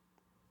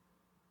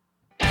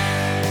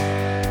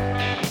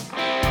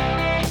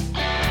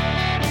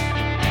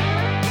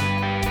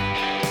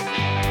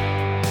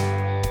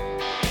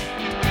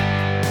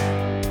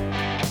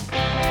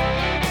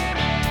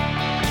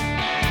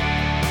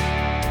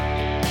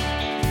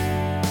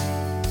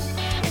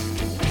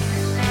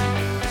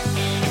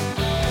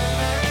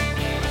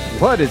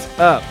What is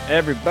up,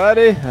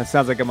 everybody? That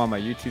sounds like I'm on my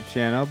YouTube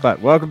channel,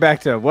 but welcome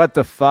back to What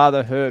the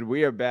Fatherhood.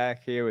 We are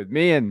back here with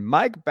me and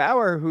Mike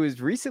Bauer, who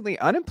is recently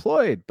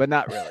unemployed, but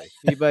not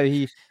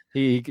really.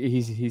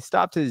 He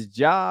stopped his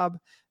job.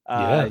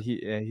 Yeah.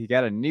 He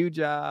got a new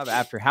job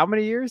after how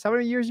many years? How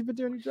many years you been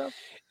doing your job?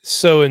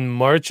 So in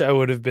March, I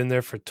would have been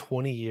there for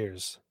 20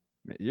 years.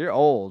 You're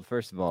old,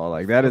 first of all.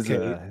 Like that is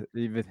Okay.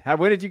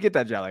 when did you get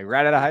that job? Like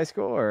right out of high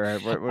school, or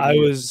what I do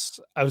you? was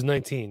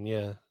 19.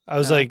 Yeah. I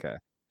was Oh, like, okay.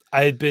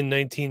 I had been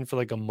 19 for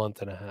like a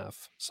month and a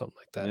half, something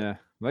like that. Yeah,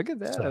 look at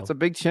that. That's So a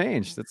big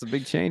change. That's a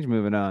big change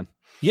moving on.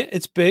 yeah,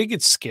 it's big.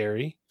 It's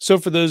scary. So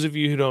for those of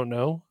you who don't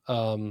know,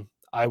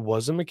 I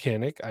was a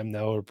mechanic. I'm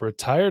now a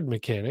retired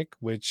mechanic,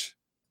 which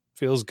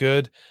feels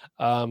good.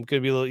 Going to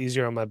be a little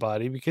easier on my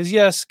body because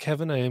yes,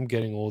 Kevin, I am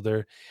getting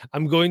older.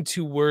 I'm going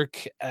to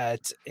work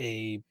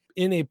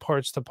in a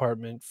parts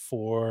department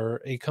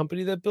for a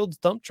company that builds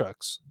dump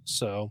trucks.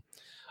 So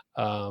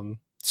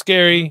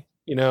scary,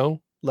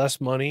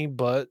 less money,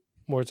 but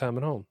more time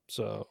at home.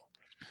 So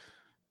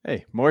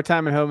Hey, more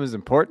time at home is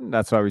important.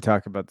 That's why we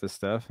talk about this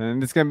stuff.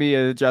 And it's going to be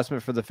an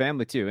adjustment for the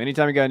family, too.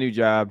 Anytime you got a new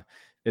job,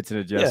 it's an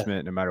yeah,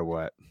 adjustment no matter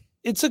what.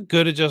 it's a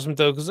good adjustment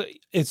though, because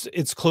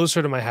it's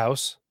closer to my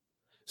house.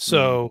 Mhm.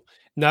 So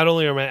not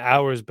only are my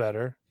hours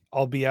better,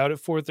 I'll be out at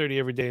 4:30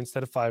 every day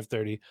instead of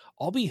 5:30.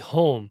 I'll be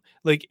home.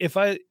 Like if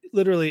I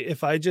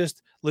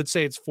just let's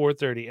say it's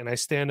 4:30 and I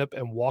stand up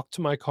and walk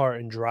to my car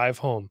and drive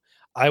home,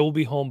 I will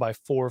be home by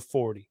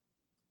 4:40.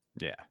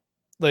 Yeah.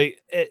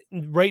 Like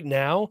right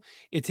now,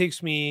 it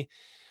takes me,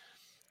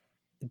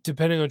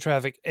 depending on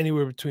traffic,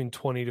 anywhere between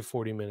 20 to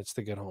 40 minutes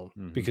to get home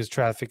Mhm. because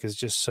traffic is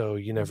just so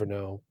you never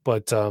know.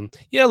 But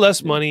yeah,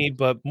 less Yeah. money,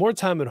 but more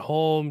time at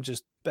home,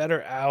 just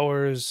better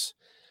hours.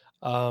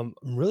 I'm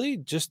really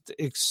just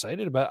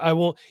excited about I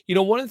won't,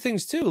 one of the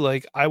things too,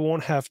 like I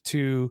won't have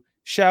to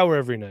shower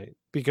every night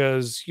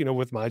because,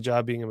 with my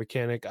job being a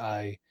mechanic,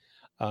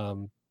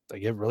 um I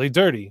get really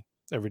dirty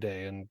every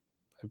day and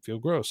I feel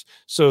gross.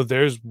 So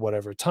there's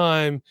whatever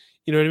time,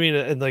 you know what I mean?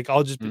 And like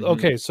I'll just be Mhm.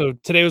 okay. So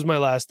today was my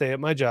last day at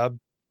my job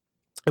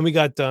and we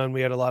got done.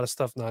 We had a lot of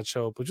stuff not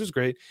show up, which was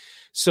great.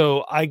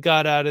 So I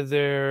got out of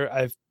there.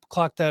 I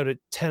clocked out at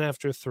 10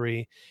 after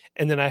 3,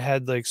 and then I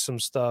had like some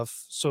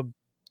stuff. So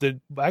the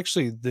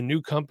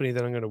new company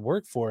that I'm going to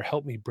work for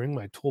helped me bring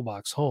my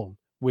toolbox home,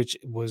 which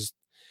was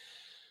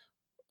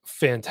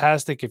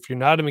fantastic. If you're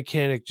not a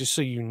mechanic, just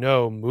so you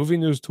know, moving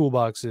those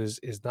toolboxes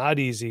is not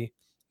easy.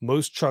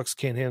 Most trucks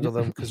can't handle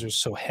them because they're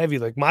so heavy.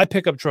 Like my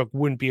pickup truck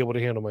wouldn't be able to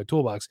handle my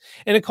toolbox.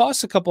 And it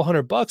costs a couple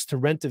 $100 to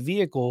rent a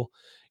vehicle,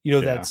 Yeah.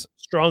 that's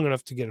strong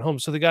enough to get it home.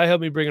 So the guy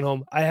helped me bring it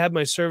home. I had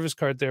my service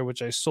cart there,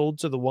 which I sold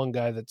to the one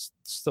guy that's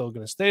still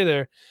going to stay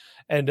there.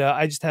 And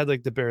I just had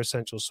like the bare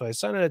essentials. So I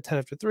signed it at 10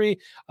 after 3.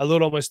 I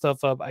load all my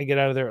stuff up. I get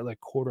out of there at like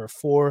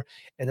 4:15.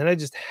 And then I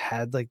just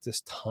had like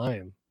this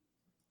time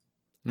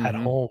at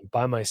Mhm. home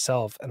by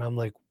myself. And I'm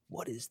like,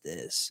 what is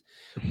this?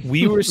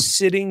 We were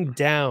sitting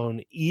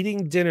down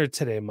eating dinner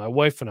today, my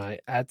wife and I,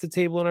 at the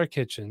table in our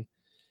kitchen.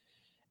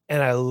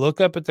 And I look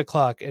up at the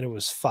clock and it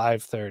was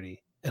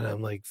 5:30. And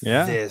I'm like,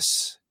 Yeah.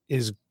 this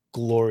is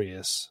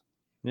glorious.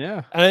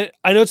 Yeah. And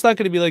I know it's not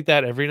going to be like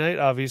that every night,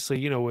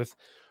 obviously, with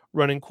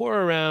running core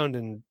around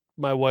and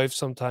my wife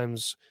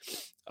sometimes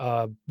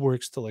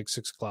works till like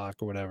 6 o'clock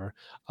or whatever.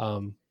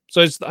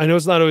 So I know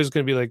it's not always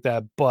going to be like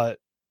that, but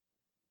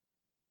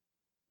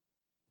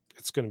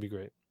it's going to be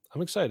great.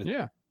 I'm excited.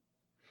 Yeah.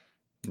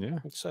 Yeah.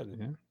 I'm excited.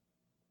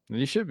 Yeah.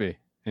 You should be.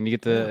 And you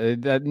get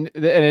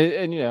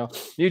Yeah.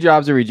 new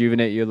jobs will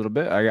rejuvenate you a little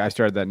bit. I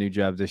started that new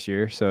job this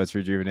year, so it's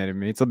rejuvenated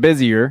me. It's a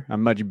busier.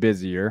 I'm much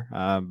busier,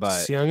 but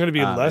See, I'm going to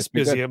be less it's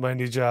been good. busy at my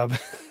new job.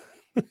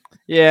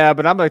 Yeah,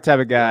 but I'm the type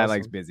of Be guy that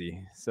likes awesome.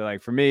 busy. So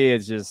like for me,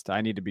 it's just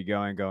I need to be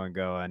going, going,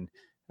 going.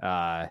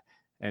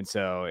 And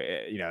so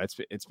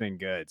it's been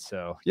good.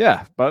 So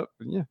yeah, but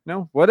yeah,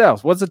 no. What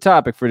else? What's the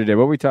topic for today?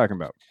 What are we talking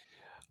about?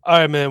 All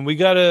right, man. We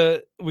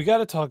gotta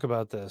talk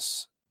about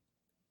this.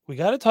 We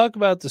gotta talk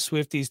about the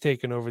Swifties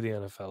taking over the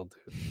NFL,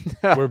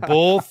 dude.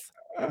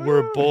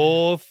 We're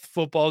both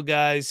football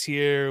guys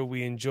here.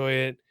 We enjoy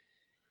it.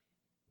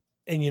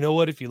 And you know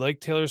what? If you like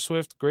Taylor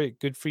Swift, great,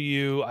 good for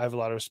you. I have a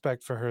lot of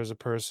respect for her as a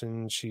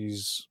person.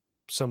 She's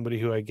somebody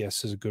who I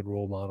guess is a good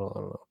role model. I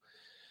don't know.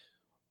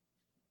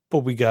 But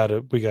we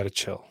gotta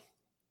chill.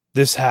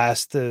 This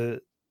has to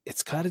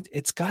it's gotta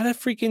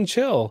freaking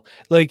chill.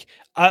 Like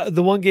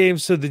the one game,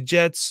 so the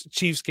Jets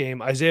Chiefs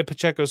game, Isaiah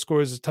Pacheco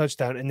scores a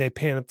touchdown and they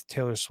pan up to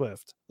Taylor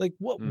Swift. Like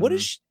what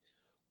is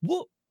Hmm. she,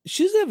 what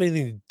she doesn't have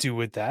anything to do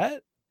with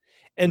that.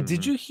 And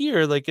did Hmm. you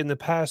hear, like in the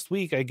past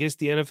week, I guess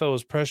the NFL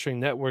was pressuring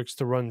networks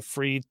to run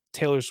free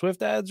Taylor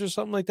Swift ads or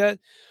something like that?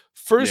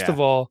 First Yeah. of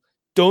all,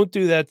 don't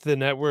do that to the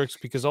networks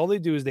because all they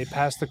do is they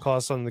pass the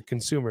costs on the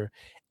consumer.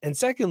 And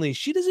secondly,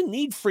 she doesn't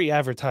need free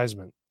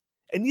advertisement.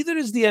 And neither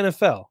does the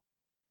NFL.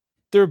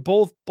 They're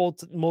both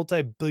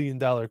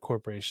multi-billion-dollar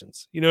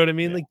corporations. You know what I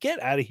mean? Yeah. Like,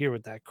 get out of here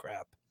with that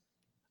crap.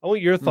 I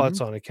want your thoughts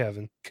Hmm. on it,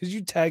 Kevin, because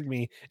you tagged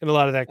me in a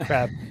lot of that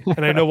crap,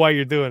 and I know why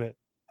you're doing it.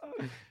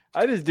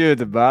 I just do it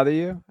to bother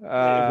you. It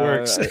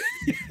works.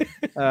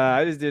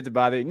 I just did it to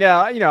bother you. No,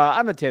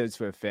 I'm a Taylor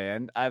Swift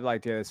fan. I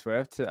like Taylor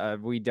Swift.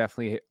 We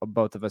definitely,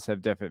 both of us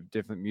have different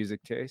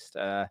music taste.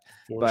 For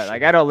But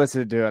like, I sure. don't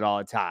listen to it all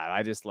the time.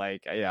 I just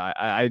like,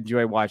 I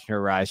enjoy watching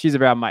her rise. She's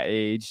around my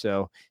age,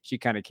 so she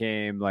kind of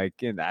came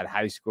like in that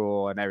high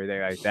school and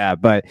everything like that.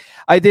 But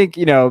I think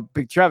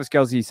Travis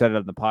Kelce said it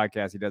on the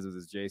podcast he does with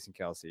his Jason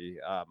Kelsey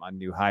on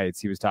New Heights.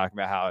 He was talking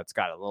about how it's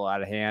got a little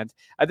out of hand.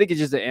 I think it's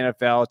just the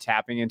NFL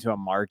tapping into a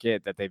market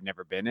that they've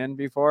never been in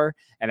before,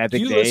 and I Do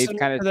think you they've listen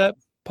kind of. to that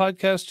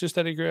podcast just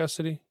out of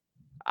curiosity?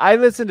 I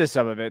listen to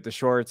some of it, the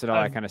shorts and all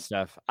that I've kind of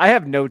stuff. I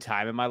have no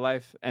time in my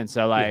life, and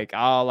so Yeah.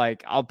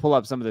 I'll pull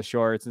up some of the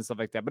shorts and stuff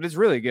like that. But it's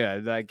really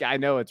good. Like I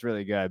know it's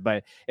really good,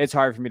 but it's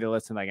hard for me to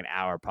listen to like an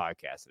hour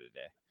podcast a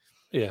day.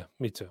 Yeah,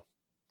 me too.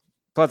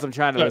 Plus, I'm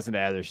trying to All right. listen to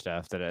other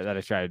stuff that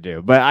I try to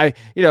do. But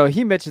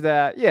he mentioned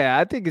that. Yeah,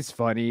 I think it's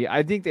funny.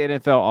 I think the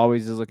NFL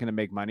always is looking to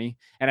make money,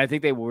 and I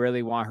think they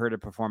really want her to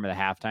perform at a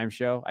halftime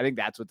show. I think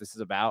that's what this is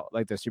about,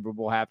 like the Super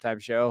Bowl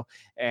halftime show,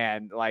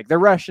 and like they're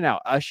rushing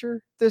out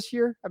Usher this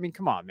year. I mean,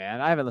 come on,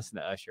 man. I haven't listened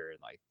to Usher in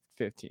like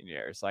 15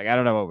 years. Like, I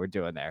don't know what we're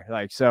doing there.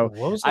 Like, so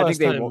When was the I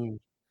think last time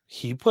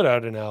he put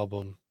out an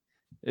album?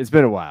 it's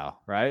been a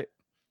while, right?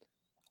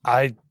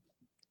 I,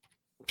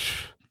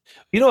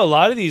 a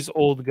lot of these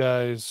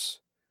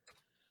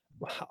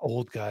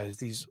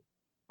these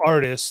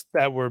artists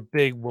that were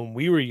big when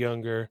we were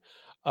younger,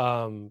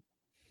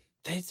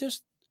 they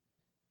just,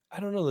 I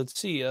don't know. Let's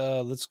see.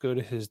 Let's go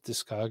to his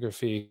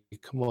discography.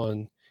 Come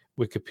on,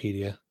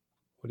 Wikipedia.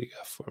 What do you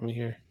got for me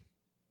here?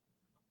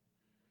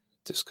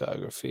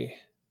 Discography.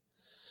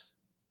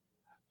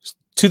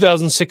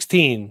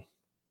 2016.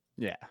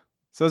 Yeah.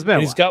 So it's been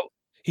And a while.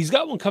 he's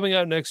got one coming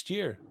out next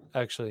year,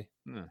 actually.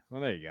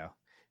 Well, there you go.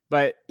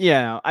 But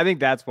I think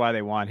that's why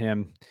they want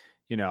him.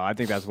 I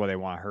think that's why they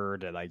want her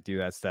to like do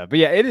that stuff. But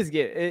yeah, it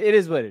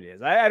is what it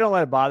is. I don't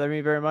let it bother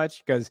me very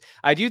much because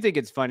I do think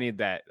it's funny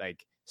that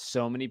like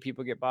so many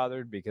people get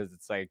bothered because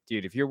it's like,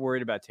 dude, if you're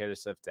worried about Taylor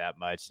Swift that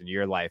much, then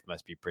your life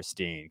must be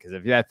pristine. Because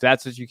if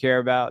that's what you care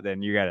about,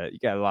 then you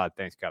got a lot of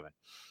things coming.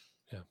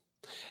 Yeah.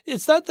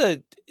 It's not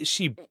that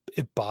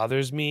it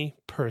bothers me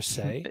per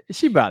se.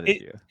 She bothers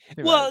It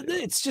you. Well,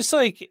 it's just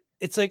like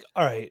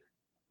all right,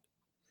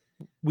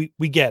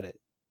 we get it.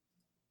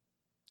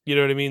 You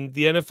know what I mean?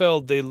 The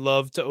NFL, they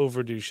love to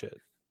overdo shit.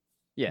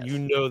 Yes. You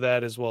know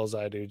that as well as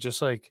I do.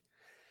 Just like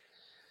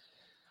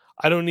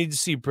I don't need to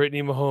see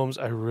Brittany Mahomes.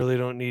 I really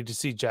don't need to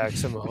see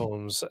Jackson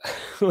Mahomes.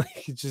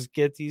 Like, just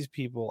get these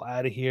people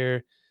out of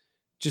here.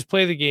 Just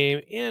play the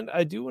game. And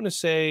I do want to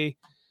say,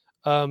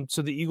 so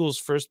the Eagles'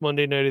 first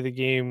Monday night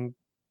game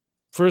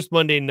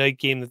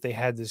that they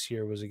had this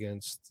year was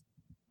against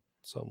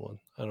someone.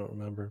 I don't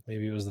remember.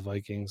 Maybe it was the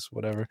Vikings,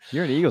 whatever.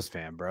 You're an Eagles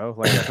fan, bro.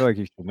 Like, I feel like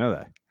you should know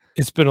that.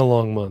 It's been a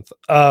long month.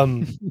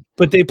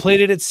 But they played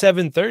it at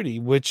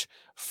 7:30, which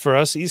for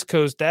us East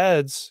Coast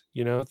dads,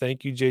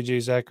 thank you, JJ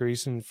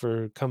Zacharyson,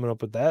 for coming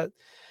up with that.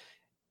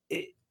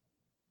 It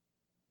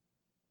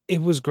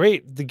was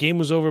great. The game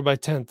was over by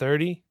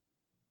 10:30.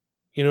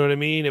 You know what I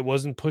mean? It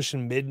wasn't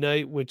pushing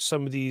midnight, which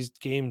some of these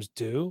games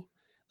do.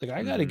 Like,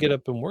 I got to get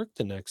up and work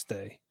the next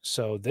day.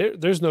 So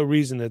there's no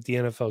reason that the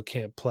NFL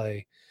can't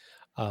play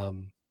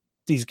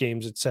these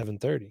games at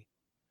 7:30.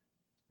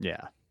 Yeah.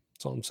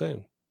 That's all I'm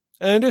saying.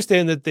 I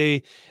understand that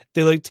they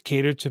like to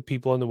cater to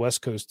people on the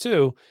West Coast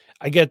too.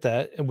 I get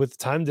that, and with the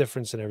time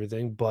difference and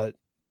everything, but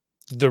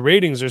the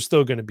ratings are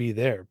still going to be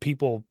there.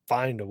 People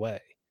find a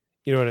way.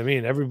 You know what I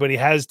mean? Everybody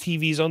has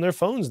TVs on their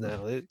phones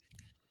now.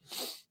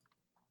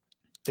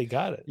 They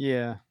got it.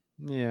 Yeah.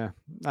 Yeah.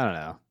 I don't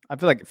know. I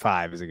feel like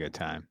 5 is a good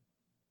time.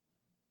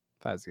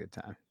 5 is a good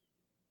time.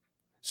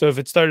 So if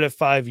it started at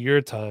 5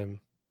 your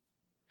time,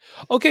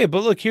 okay.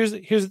 But look, here's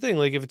the thing.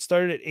 Like, if it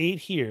started at 8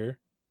 here,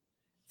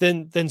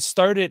 then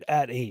start it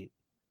at 8.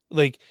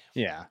 Like,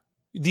 yeah,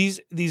 these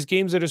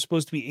games that are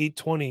supposed to be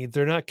 8:20,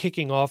 they're not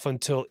kicking off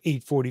until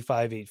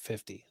 8:45,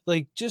 8:50.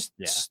 Like, just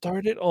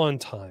start it on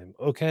time,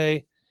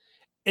 okay?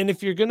 And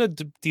if you're gonna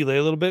delay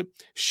a little bit,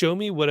 show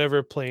me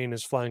whatever plane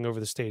is flying over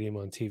the stadium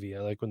on TV.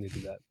 I like when they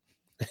do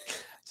that.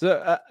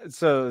 So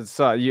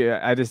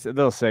I just a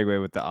little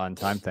segue with the on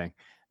time thing.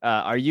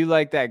 Are you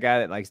like that guy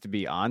that likes to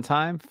be on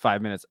time,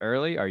 5 minutes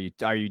early? Are you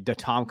the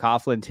Tom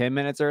Coughlin 10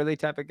 minutes early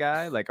type of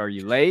guy? Like, are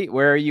you late?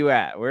 Where are you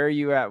at? Where are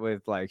you at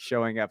with like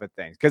showing up at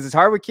things? Because it's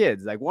hard with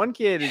kids. Like, one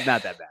kid is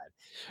not that bad,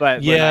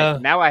 but Yeah,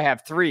 like, now I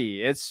have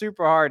 3. It's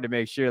super hard to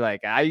make sure. Like,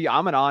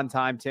 I'm an on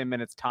time 10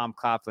 minutes Tom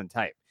Coughlin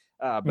type.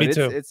 But me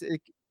too.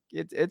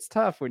 It's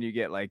tough when you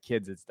get like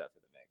kids and stuff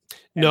in the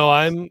mix. No,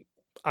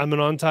 I'm an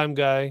on time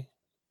guy.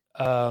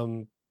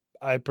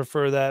 I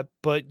prefer that,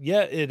 but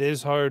yeah, it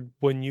is hard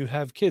when you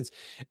have kids,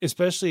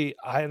 especially.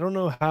 I don't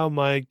know how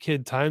my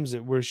kid times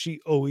it where she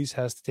always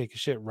has to take a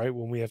shit right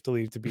when we have to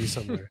leave to be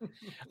somewhere.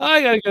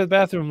 I gotta go to the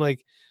bathroom. I'm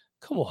like,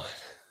 come on.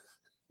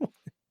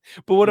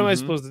 But what am I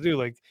supposed to do?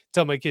 Like,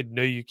 tell my kid,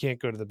 no, you can't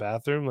go to the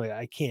bathroom? Like,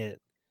 I can't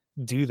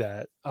do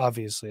that,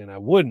 obviously, and I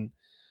wouldn't.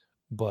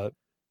 But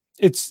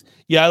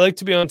I like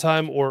to be on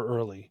time or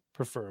early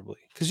preferably,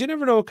 because you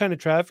never know what kind of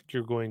traffic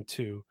you're going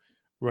to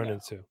run No.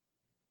 into.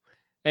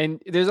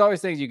 And there's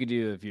always things you can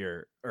do if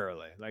you're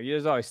early. Like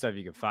there's always stuff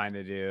you can find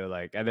to do.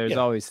 Like and there's Yeah.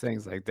 always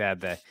things like that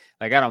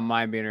like I don't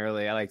mind being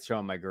early. I like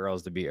showing my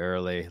girls to be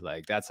early.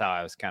 Like that's how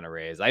I was kind of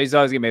raised. I used to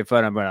always get made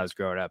fun of when I was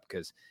growing up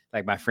because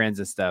like my friends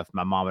and stuff,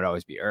 my mom would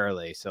always be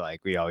early. So like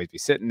we'd always be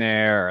sitting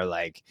there or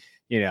like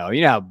you know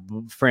how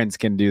friends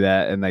can do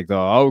that and like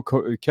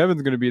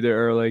Kevin's gonna be there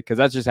early because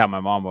that's just how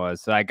my mom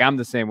was. So like I'm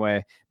the same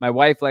way. My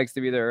wife likes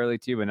to be there early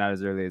too, but not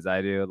as early as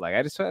I do. Like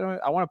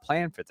I want to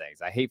plan for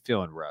things. I hate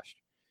feeling rushed.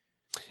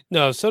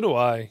 No, so do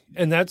I.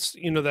 And that's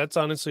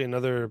honestly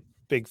another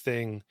big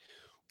thing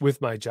with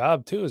my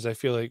job too, is I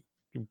feel like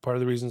part of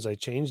the reasons I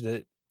changed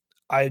it,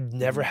 I'd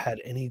never Mhm.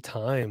 had any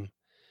time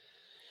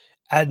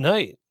at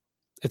night.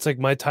 It's like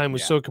my time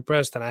was Yeah. so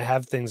compressed and I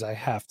have things I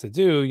have to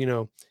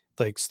do,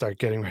 like start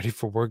getting ready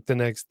for work the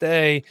next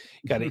day,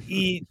 got to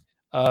eat.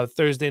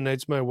 Thursday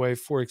nights, my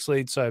wife works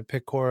late, so I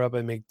pick her up,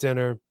 I make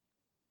dinner.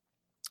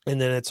 And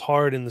then it's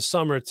hard in the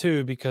summer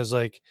too, because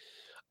like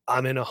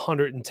I'm in a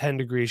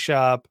 110-degree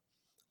shop.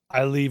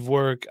 I leave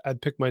work, I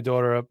pick my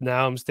daughter up.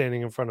 Now I'm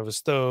standing in front of a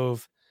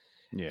stove,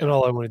 and Yeah.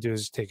 all I want to do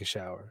is take a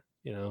shower,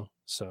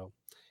 So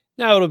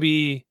now it'll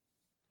be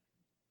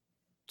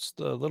just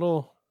a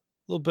little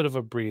bit of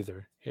a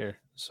breather here.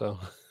 So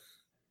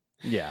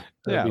Yeah.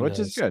 that'll Yeah, be which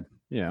is nice.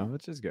 good.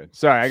 Which is good.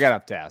 Sorry, I got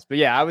off task. But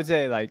yeah, I would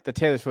say like the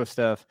Taylor Swift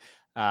stuff,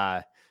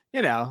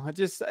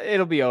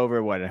 it'll be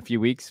over in a few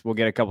weeks. We'll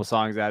get a couple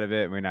songs out of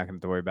it and we're not gonna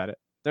have to worry about it.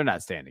 They're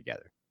not staying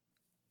together.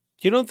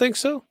 You don't think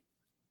so?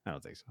 I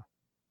don't think so.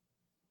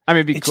 I mean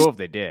it'd be It cool just if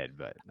they did,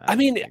 but I I don't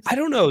mean, think I so.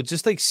 don't know,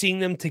 just like seeing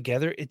them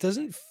together, it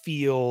doesn't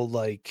feel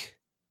like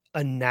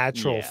a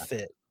natural Yeah.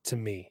 fit to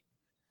me.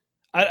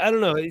 I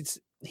don't know,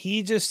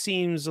 he just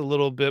seems a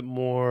little bit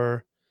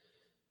more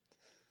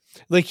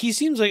like he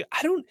seems like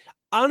I don't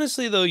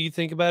honestly though, you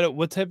think about it,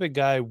 what type of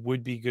guy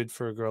would be good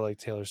for a girl like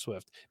Taylor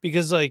Swift?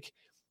 Because like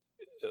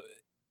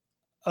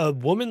a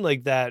woman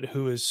like that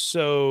who is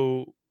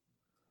so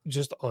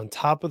just on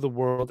top of the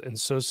world and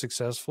so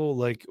successful,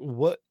 like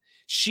what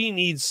she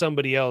needs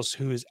somebody else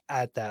who is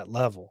at that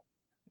level.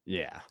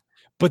 Yeah.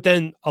 But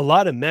then a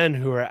lot of men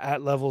who are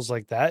at levels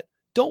like that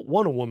don't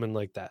want a woman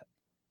like that.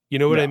 You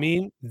know what I No.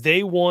 mean?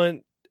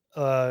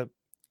 Uh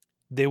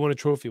they want a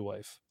trophy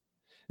wife.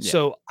 Yeah.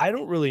 So I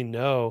don't really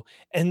know.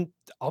 And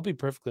I'll be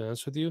perfectly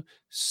honest with you,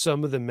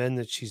 some of the men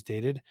that she's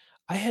dated,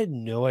 I had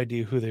no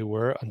idea who they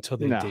were until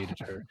they No. dated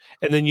her.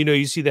 And then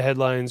you see the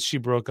headlines, she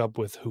broke up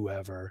with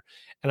whoever.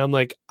 And I'm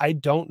like, I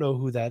don't know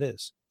who that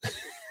is.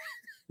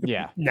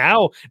 Yeah.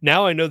 Now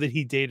I know that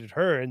he dated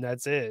her and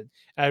that's it.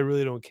 I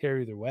really don't care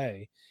either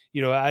way.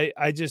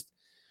 I just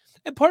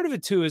and part of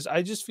it too is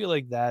I just feel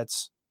like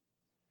that's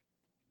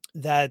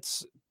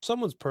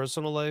someone's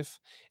personal life.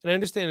 And I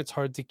understand it's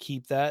hard to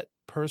keep that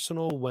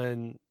personal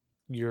when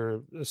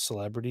you're a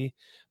celebrity,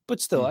 but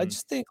still, I Mhm.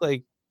 just think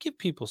like give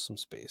people some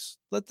space.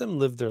 Let them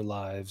live their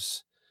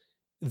lives.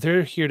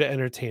 They're here to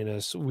entertain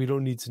us. We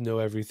don't need to know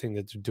everything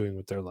that they're doing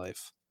with their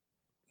life,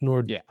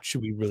 nor Yeah.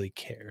 should we really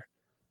care.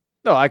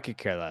 No, I could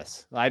care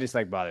less. I just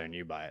like bothering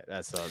you by it.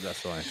 That's the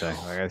only thing.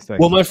 Like I just Well,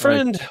 like my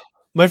I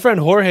like friend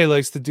Jorge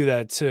likes to do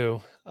that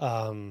too.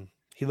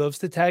 He loves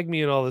to tag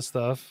me in all this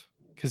stuff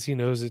because he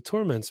knows it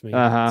torments me.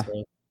 uh-huh.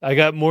 So I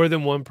got more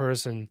than one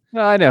person.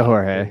 No, I know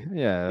Jorge.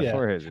 Really. Yeah, Yeah.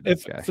 Jorge's a nice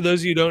If guy. for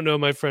those of you who don't know,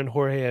 my friend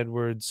Jorge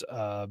Edwards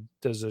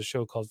does a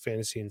show called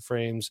Fantasy and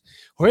Frames.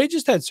 Jorge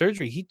just had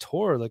surgery. He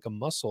tore like a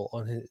muscle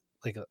on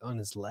on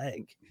his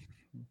leg,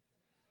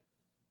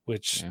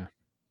 which Yeah.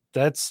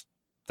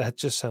 that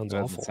just sounds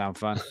Doesn't awful. sound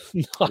fun.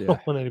 No, I Yeah.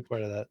 don't want any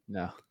part of that.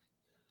 No.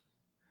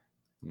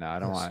 No, I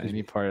don't want Excuse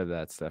any me. part of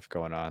that stuff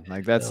going on.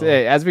 Like that's No.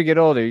 it. As we get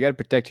older, you got to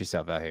protect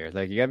yourself out here.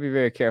 Like you got to be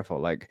very careful.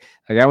 Like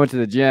I went to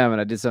the gym and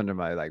I did something to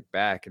my like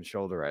back and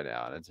shoulder right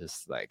now, and it's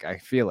just like I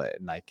feel it.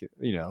 And like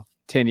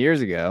 10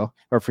 years ago,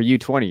 or for you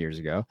 20 years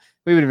ago,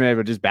 we would have been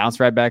able to just bounce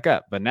right back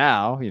up. But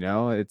now,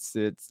 it's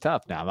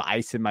tough. Now I'm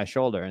icing my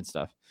shoulder and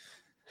stuff.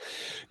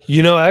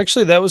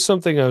 Actually, that was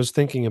something I was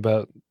thinking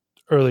about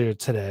earlier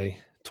today,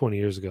 20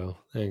 years ago.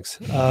 Thanks.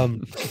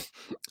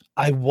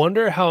 I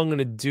wonder how I'm going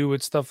to do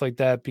with stuff like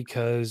that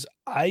because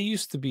I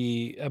used to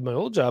be at my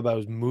old job, I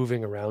was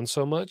moving around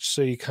so much.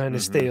 So you kind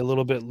of hmm stay a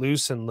little bit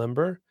loose and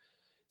limber.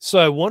 So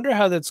I wonder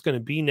how that's going to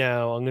be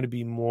now. I'm going to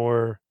be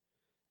more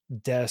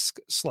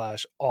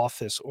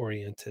desk/office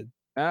oriented.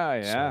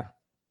 Oh So yeah.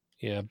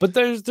 yeah, but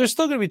there's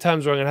still going to be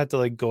times where I'm going to have to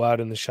like go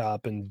out in the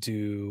shop and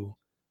do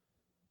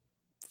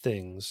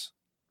things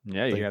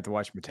Yeah, you like, have to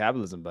watch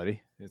metabolism,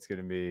 buddy. It's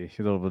gonna be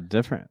a little bit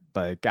different.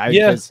 Like I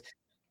yeah. because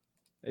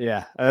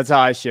yeah, that's how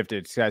I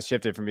shifted. So I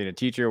shifted from being a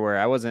teacher where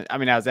I wasn't, I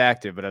mean, I was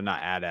active, but I'm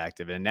not ad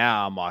active. And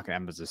now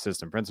I'm as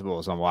assistant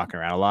principal, so I'm walking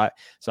around a lot.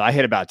 So I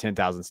hit about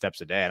 10,000 steps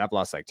a day and I've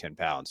lost like 10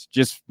 pounds,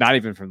 just not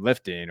even from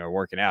lifting or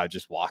working out,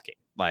 just walking.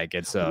 Like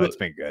it's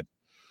been good.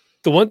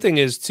 The one thing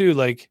is too,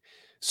 like,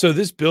 so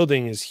this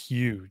building is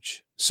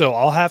huge. So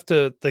I'll have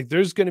to like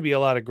there's going to be a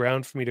lot of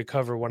ground for me to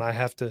cover when I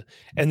have to,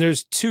 and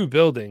there's two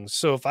buildings.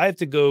 So if I have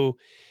to go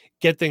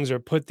get things or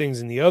put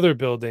things in the other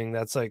building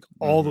that's like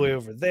all the way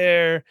over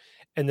there.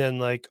 And then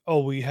like,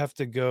 oh, we have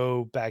to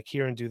go back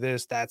here and do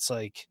this. That's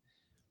like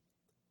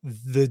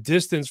the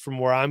distance from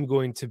where I'm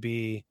going to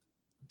be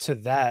to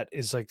that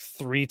is like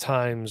 3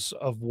 times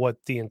of what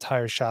the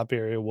entire shop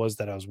area was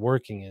that I was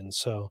working in.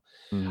 So,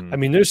 I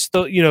mean, there's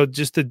still,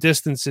 just the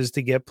distances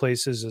to get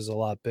places is a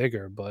lot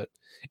bigger, but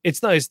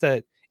it's nice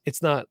that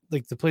it's not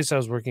like the place I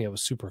was working at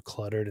was super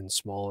cluttered and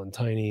small and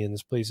tiny, and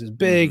this place is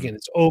big and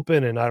it's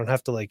open, and I don't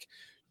have to like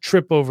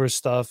trip over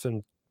stuff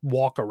and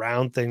walk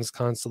around things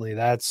constantly.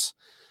 That's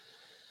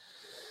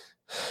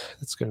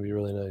going to be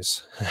really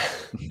nice.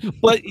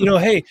 But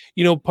hey,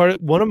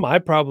 one of my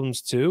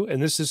problems too, and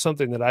this is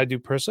something that I do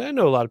personally, I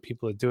know a lot of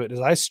people that do it, is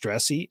I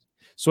stress eat.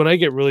 So when I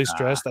get really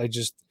stressed,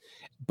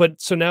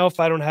 so now if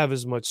I don't have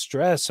as much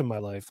stress in my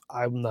life,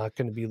 I'm not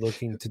going to be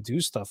looking to do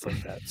stuff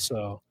like that.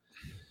 So,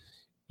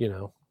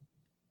 yeah,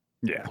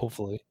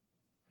 hopefully.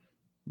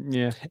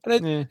 Yeah.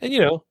 And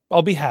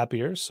I'll be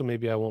happier. So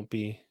maybe I won't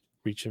be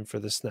reaching for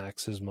the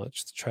snacks as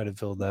much to try to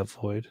fill that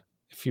void,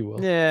 if you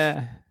will.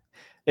 Yeah.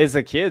 It's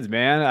the kids,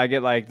 man. I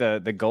get like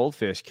the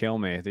goldfish kill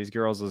me. These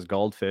girls, those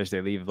goldfish,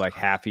 they leave like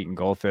half-eaten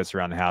goldfish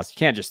around the house. You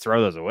can't just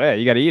throw those away.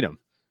 You got to eat them.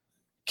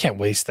 Can't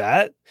waste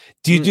that.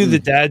 Do you do the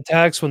dad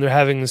tax when they're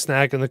having the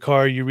snack in the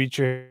car? You reach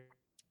your.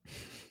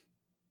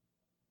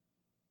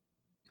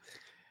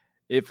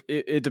 If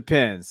it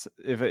depends.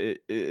 If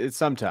it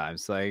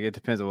sometimes like it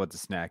depends on what the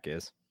snack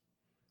is.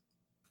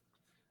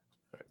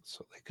 All right,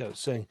 so like I was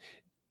saying,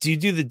 do you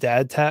do the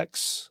dad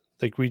tax?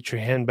 Like reach your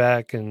hand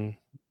back and.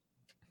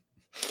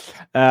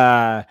 What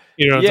I'm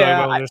talking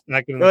about when they're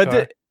snacking in the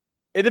car?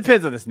 It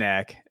depends on the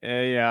snack.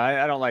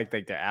 I don't like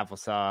their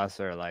applesauce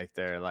or like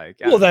their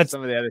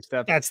some of the other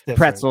stuff. That's different.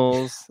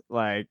 Pretzels,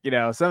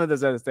 some of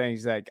those other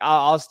things. Like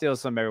I'll steal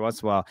some every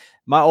once in a while.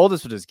 My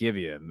oldest will just give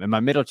you them, and my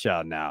middle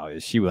child now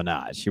she will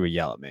not. She will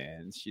yell at me,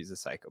 and she's a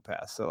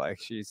psychopath. So like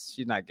she's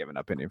not giving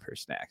up any of her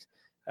snacks.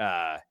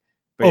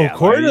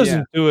 Corey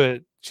doesn't do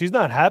it. She's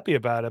not happy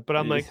about it, but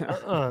I'm like,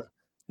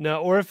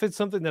 no. Or if it's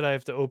something that I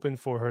have to open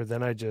for her,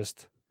 then I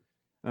just.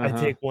 I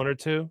take one or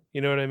two. You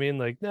know what I mean?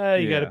 Like, nah,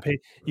 you gotta pay.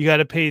 You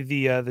gotta pay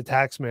the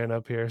tax man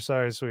up here.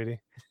 Sorry, sweetie.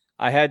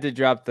 I had to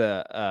drop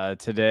the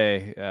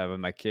today with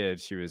my kid.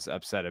 She was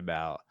upset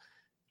about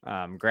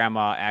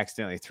grandma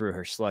accidentally threw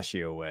her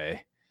slushie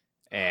away,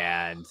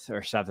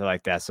 or something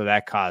like that. So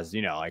that caused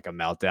like a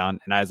meltdown.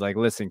 And I was like,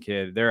 listen,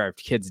 kid, there are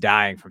kids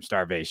dying from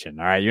starvation.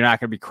 All right, you're not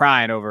gonna be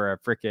crying over a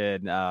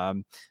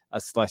freaking a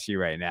slushie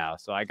right now.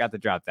 So I got to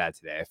drop that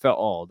today. I felt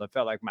old. I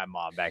felt like my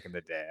mom back in the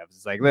day. I was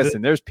just like,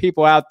 listen, there's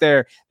people out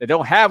there that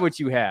don't have what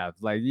you have.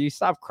 Like, you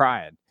stop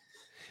crying.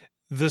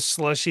 The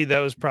slushie that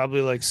was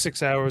probably like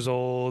 6 hours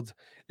old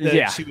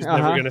that she was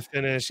never going to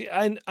finish.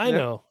 I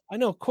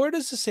know. Cord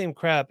is the same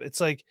crap.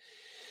 It's like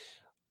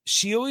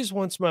she always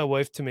wants my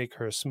wife to make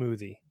her a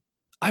smoothie.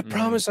 I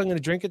promise I'm going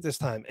to drink it this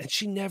time. And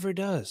she never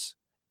does.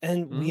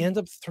 And we end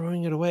up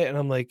throwing it away. And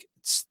I'm like,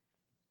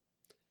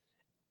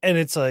 and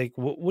it's like,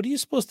 what are you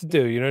supposed to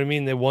do? You know what I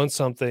mean? They want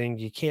something.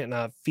 You can't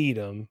not feed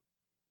them.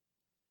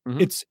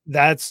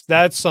 That's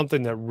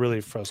something that really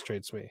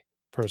frustrates me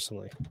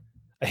personally.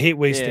 I hate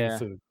wasting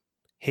food.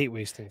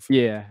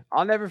 Yeah,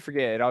 I'll never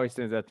forget. It always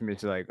stands out to me.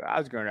 So like, I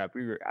was growing up,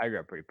 I grew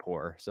up pretty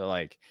poor. So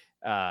like,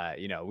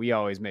 we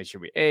always made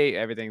sure we ate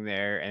everything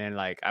there. And then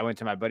like, I went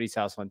to my buddy's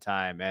house one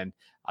time, and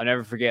I'll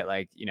never forget.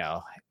 Like,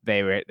 I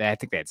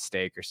think they had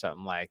steak or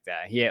something like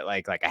that. He ate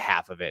like a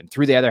half of it and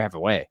threw the other half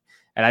away.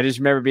 And I just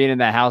remember being in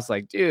that house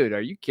like, dude,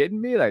 are you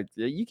kidding me? Like,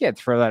 you can't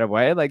throw that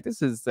away. Like,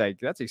 this is like,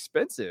 that's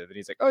expensive. And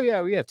he's like, oh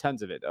yeah, we have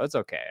tons of it though. It's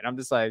okay. And I'm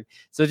just like,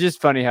 so it's just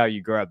funny how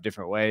you grow up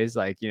different ways.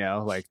 Like,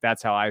 like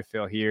that's how I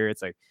feel here.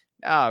 It's like,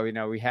 oh,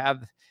 we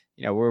have,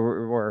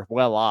 we're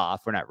well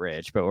off. We're not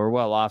rich, but we're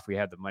well off. We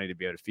have the money to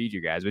be able to feed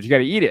you guys, but you got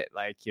to eat it.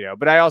 Like,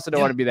 but I also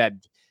don't want to be that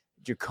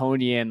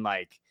draconian,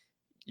 like,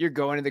 you're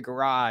going to the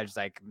garage,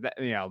 like,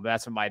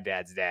 that's what my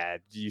dad's dad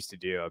used to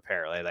do.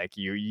 Apparently, like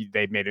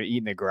they made him eat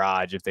in the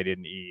garage if they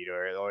didn't eat,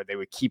 or they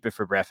would keep it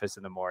for breakfast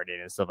in the morning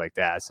and stuff like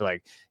that. So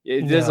like,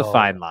 there's a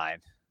fine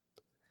line.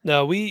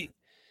 No,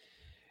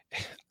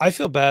 I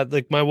feel bad.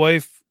 Like my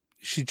wife,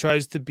 she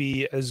tries to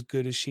be as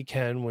good as she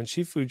can when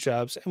she food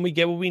shops, and we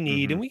get what we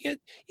need, and we get,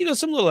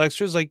 some little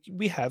extras. Like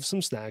we have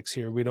some snacks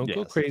here. We don't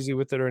go crazy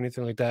with it or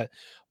anything like that.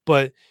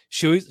 But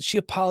she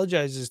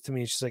apologizes to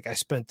me. She's like, I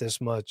spent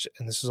this much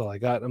and this is all I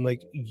got. And I'm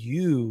like,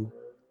 you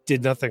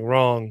did nothing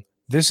wrong.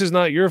 This is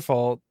not your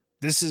fault.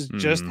 This is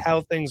just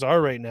how things are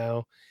right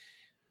now.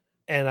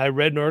 And I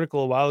read an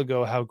article a while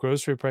ago how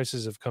grocery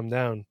prices have come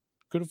down.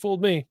 Could have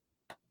fooled me.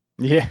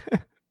 Yeah.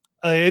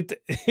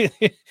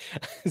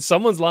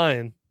 Someone's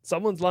lying.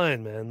 Someone's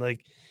lying, man.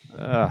 Like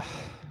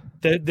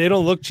they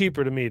don't look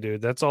cheaper to me,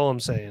 dude. That's all I'm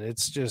saying.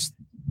 It's just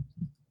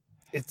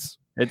it's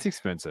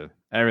expensive.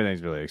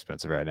 Everything's really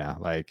expensive right now.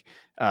 Like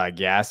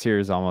gas here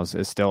is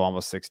still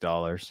almost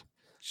 $6.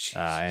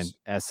 And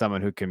as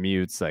someone who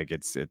commutes, like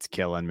it's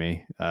killing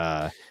me.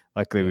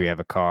 Luckily we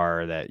have a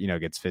car that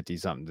gets 50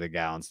 something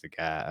miles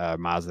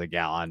to the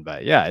gallon.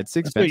 But yeah, it's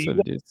expensive.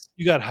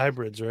 You got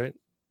hybrids, right?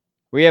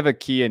 We have a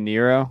Kia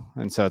Niro,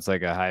 and so it's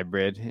like a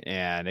hybrid,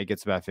 and it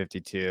gets about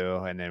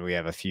 52. And then we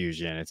have a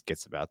Fusion, it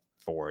gets about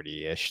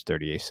 40-ish,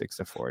 36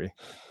 to 40.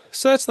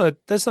 So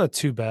that's not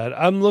too bad.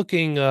 I'm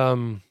looking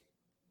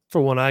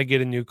for when I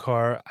get a new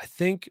car. I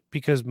think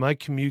because my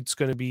commute's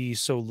going to be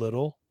so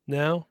little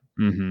now,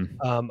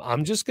 Mm-hmm.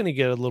 I'm just going to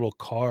get a little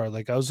car.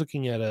 Like I was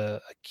looking at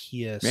a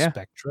Kia Yeah.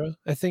 Spectra,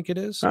 I think it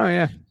is. Oh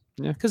yeah.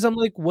 Yeah. Because I'm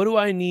like, what do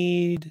I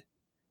need?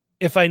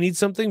 If I need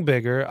something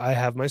bigger, I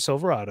have my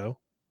Silverado,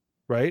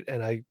 right?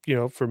 And I,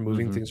 for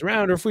moving Mm-hmm. things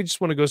around, or if we just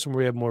want to go somewhere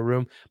we have more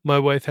room. My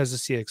wife has a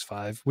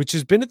CX-5, which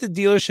has been at the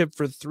dealership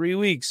for 3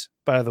 weeks,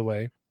 by the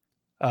way.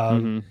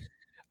 Um,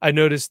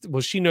 Mm-hmm.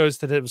 she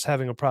noticed that it was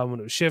having a problem when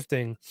it was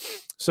shifting.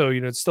 So,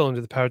 it's still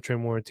under the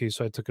powertrain warranty.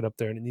 So I took it up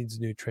there and it needs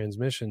a new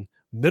transmission.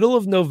 Middle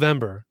of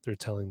November, they're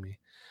telling me.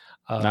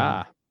 Um,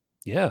 Ah.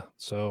 yeah.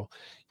 So,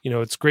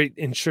 it's great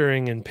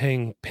insuring and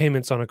paying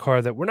payments on a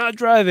car that we're not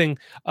driving.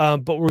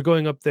 But we're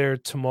going up there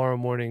tomorrow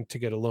morning to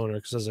get a loaner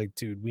because I was like,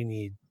 dude, we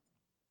need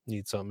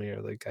something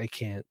here. Like, I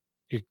can't.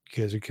 You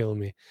guys are killing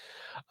me.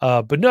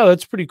 But no,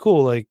 that's pretty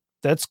cool. Like,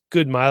 that's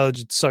good mileage.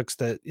 It sucks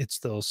that it's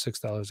still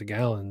 $6 a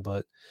gallon,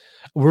 but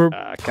we're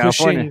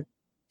California. pushing,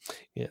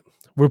 yeah,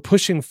 we're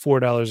pushing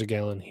 $4 a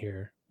gallon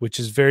here, which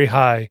is very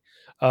high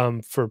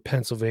for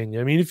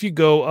Pennsylvania. I mean, if you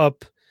go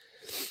up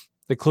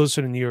the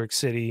closer to New York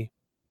City,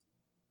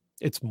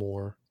 it's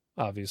more,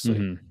 obviously,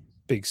 Mm-hmm.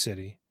 big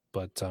city.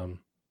 But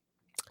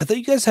I thought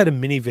you guys had a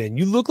minivan.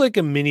 You look like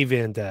a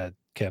minivan dad,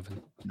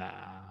 Kevin. Nah.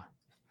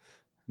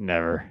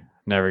 Never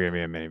gonna be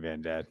a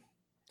minivan dad.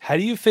 How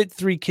do you fit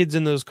 3 kids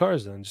in those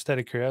cars then? Just out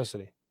of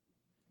curiosity.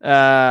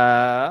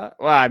 Well,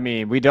 I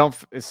mean, we don't.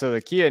 So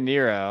the Kia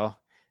Niro.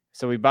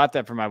 So we bought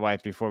that for my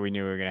wife before we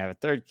knew we were gonna have a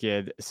third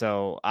kid.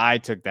 So I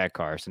took that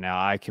car. So now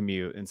I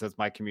commute, and since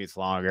my commute's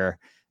longer,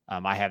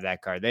 I have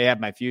that car. They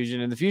have my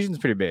Fusion, and the Fusion's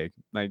pretty big.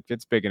 Like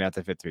it's big enough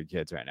to fit 3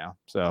 kids right now.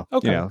 So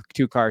Okay.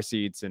 2 car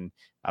seats and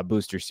a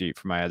booster seat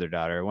for my other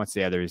daughter. Once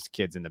the other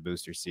kids in the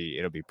booster seat,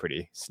 it'll be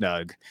pretty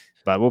snug.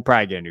 But we'll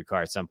probably get a new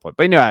car at some point.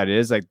 But you know how it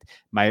is. Like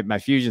my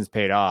Fusion's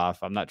paid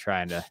off. I'm not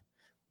trying to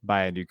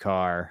buy a new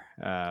car.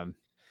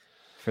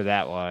 For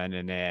that one.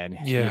 And then,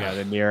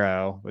 the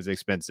Niro was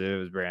expensive. It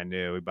was brand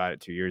new. We bought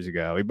it 2 years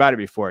ago. We bought it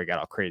before it got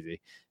all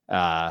crazy.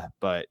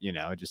 But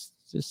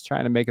just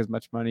trying to make as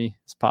much money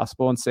as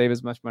possible and save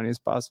as much money as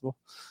possible.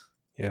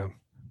 Yeah.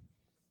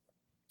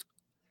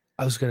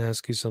 I was going to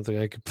ask you something.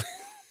 I could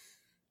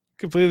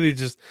completely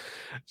just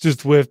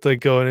whiffed like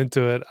going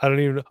into it. I don't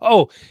even know.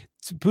 Oh,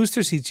 it's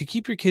booster seats. You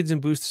keep your kids in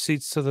booster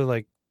seats till they're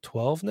like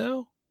 12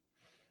 now?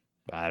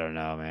 I don't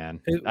know, man.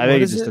 I What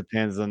think it is just it?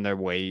 depends on their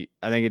weight.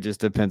 I think it just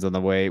depends on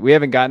the weight. We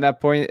haven't gotten that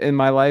point in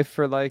my life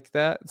for like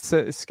that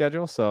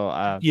schedule. So,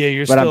 Yeah,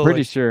 you're but I'm still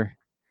pretty like sure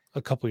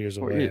a couple years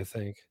we're, away, I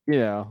think.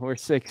 we're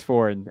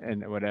 6'4"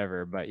 and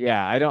whatever. But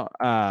yeah, I don't.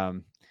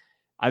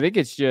 I think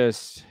it's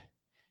just.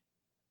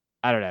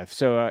 I don't know.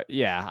 So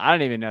I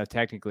don't even know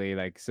technically.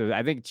 Like, so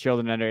I think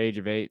children under age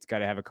of 8's got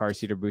to have a car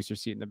seat or booster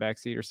seat in the back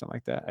seat or something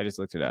like that. I just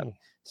looked it up.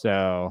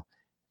 So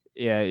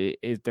yeah,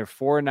 if they're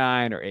 4,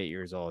 9, or 8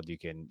 years old, you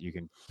can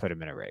put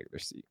them in a regular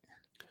seat.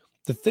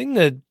 The thing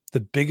that the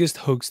biggest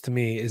hoax to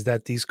me is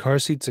that these car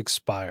seats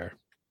expire.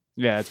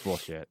 Yeah, that's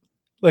bullshit.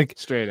 Like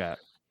Straight up.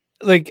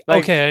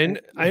 Okay,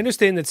 I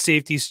understand that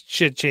safety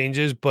shit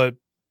changes, but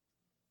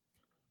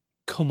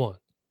come on,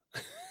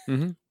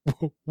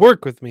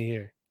 work with me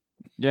here.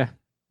 Yeah,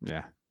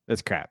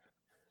 that's crap.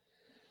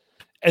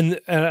 And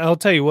I'll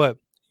tell you what,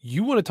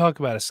 you want to talk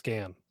about a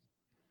scam.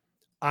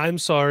 I'm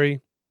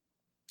sorry.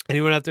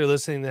 Anyone out there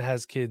listening that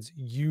has kids,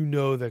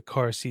 that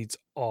car seats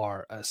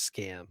are a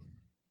scam.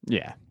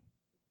 Yeah.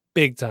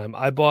 Big time.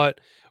 I bought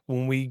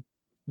when we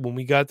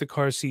got the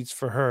car seats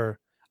for her,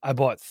 I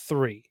bought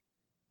 3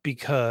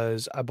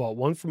 because I bought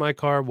one for my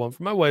car, one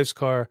for my wife's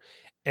car,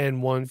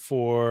 and one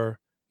for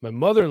my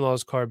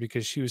mother-in-law's car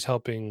because she was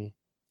helping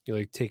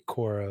take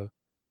Cora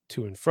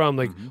to and from.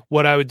 Like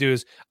what I would do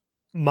is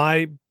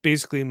my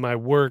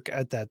work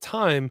at that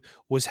time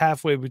was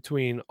halfway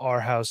between our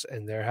house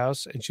and their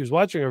house, and she was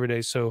watching every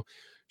day. So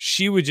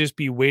she would just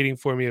be waiting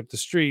for me up the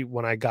street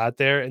when I got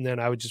there, and then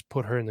I would just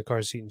put her in the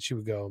car seat and she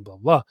would go and blah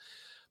blah.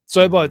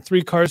 So I bought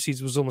 3 car seats.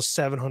 It was almost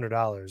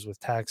 $700 with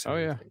tax and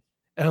everything.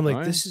 And I'm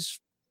like, this is,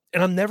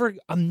 and I'm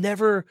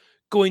never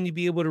going to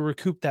be able to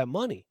recoup that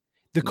money.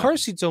 The car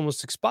seat's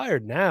almost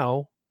expired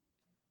now.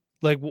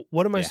 Like,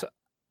 what am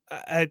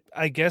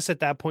I guess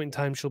at that point in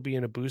time she'll be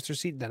in a booster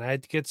seat. Then I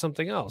had to get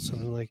something else, and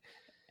I'm like,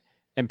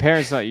 and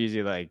parents don't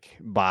usually like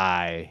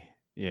buy,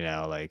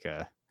 like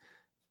a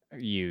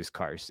used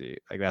car seat.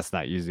 Like that's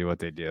not usually what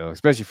they do,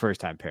 especially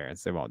first time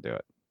parents. They won't do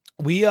it.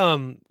 We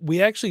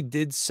actually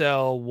did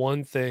sell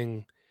one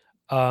thing,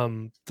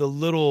 the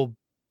little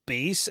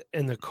base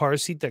and the car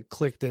seat that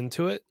clicked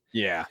into it.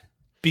 Yeah.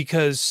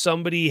 Because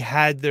somebody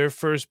had their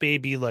first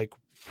baby like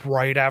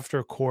right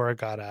after Cora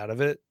got out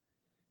of it.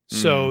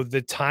 So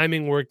the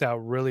timing worked out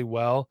really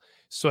well.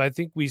 So I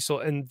think we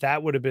sold, and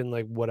that would have been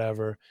like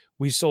whatever.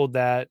 We sold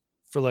that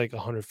for like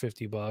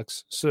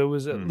 $150. So it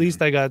was at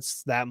least I got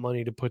that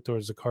money to put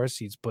towards the car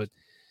seats. But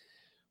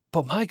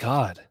But my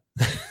God,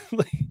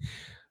 like,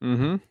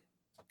 Mm-hmm.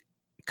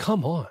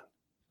 come on.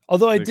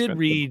 Although I It's did expensive.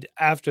 read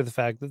after the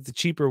fact that the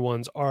cheaper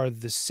ones are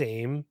the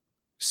same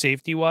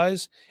safety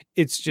wise.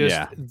 It's just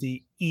Yeah.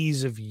 the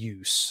ease of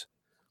use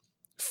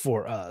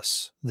for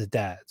us, the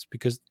dads,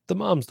 because the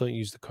moms don't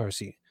use the car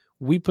seat.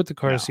 We put the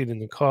car No. seat in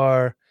the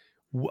car.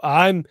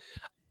 I'm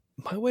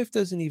My wife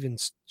doesn't even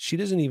she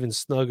doesn't even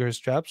snug her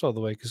straps all the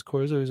way because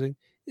Cora's always like,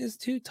 it's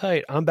too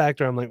tight. I'm back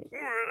there. I'm like,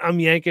 I'm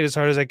yanking as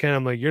hard as I can.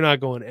 I'm like, you're not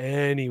going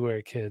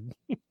anywhere, kid.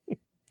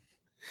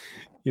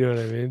 You know what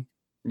I mean?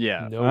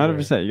 Yeah. Nowhere.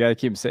 100%. You got to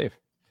keep them safe.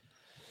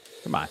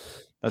 Come on.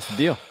 That's the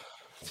deal.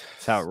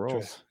 That's how it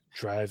rolls.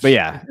 But It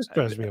yeah, just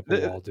drives me up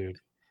a wall, dude.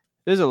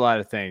 there's a lot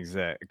of things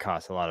that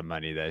cost a lot of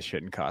money that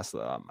shouldn't cost a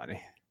lot of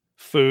money.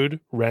 Food,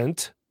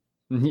 rent,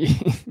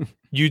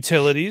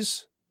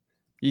 utilities.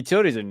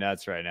 Utilities are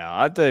nuts right now.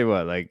 I'll tell you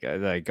what, like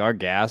our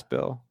gas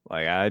bill,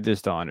 like I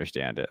just don't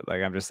understand it.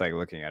 Like I'm just like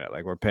looking at it,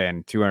 like we're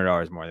paying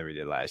 $200 more than we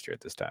did last year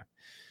at this time.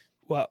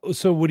 Well,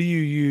 so what do you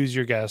use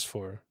your gas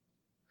for?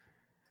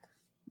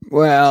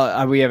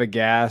 Well, we have a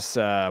gas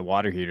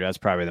water heater. That's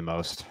probably the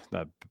most.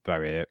 That's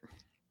probably it.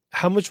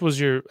 How much is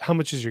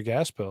your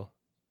gas bill?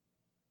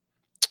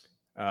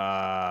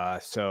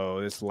 So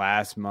this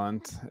last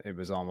month it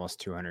was almost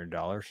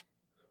 $200,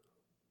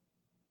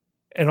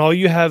 And all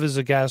you have is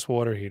a gas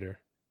water heater.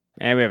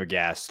 and we have a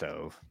gas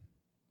stove.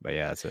 But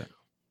yeah, that's it.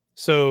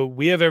 So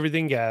we have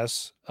everything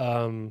gas,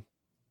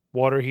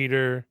 water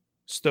heater,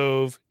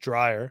 stove,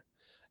 dryer,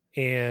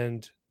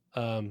 and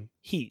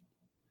heat.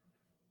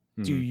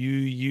 Do Mhm. you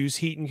use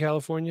heat in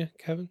California,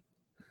 Kevin?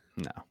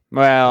 No.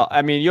 Well, Okay.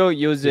 I mean, you'll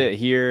use Good. it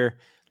here.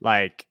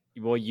 Like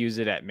we'll use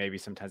it at maybe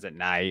sometimes at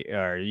night,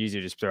 or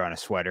usually just throw on a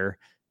sweater.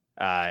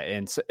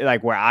 And so,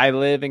 like where I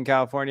live in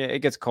California, it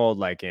gets cold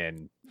like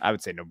in I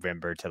would say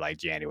November to like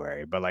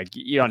January, but like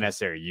you don't Okay.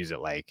 necessarily use it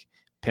like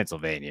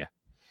Pennsylvania.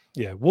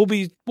 Yeah, we'll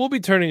be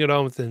turning it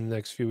on within the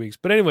next few weeks.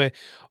 But anyway,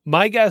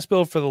 my gas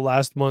bill for the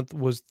last month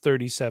was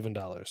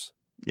 $37.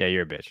 Yeah,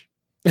 you're a bitch.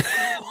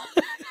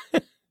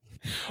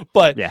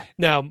 But Yeah.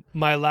 now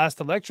my last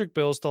electric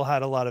bill still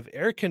had a lot of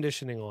air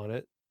conditioning on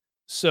it.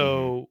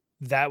 So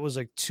that was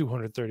like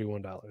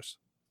 $231.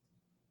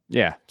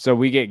 Yeah. So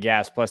we get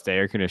gas plus the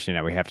air conditioning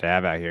that we have to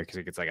have out here because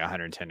it gets like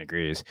 110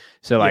 degrees.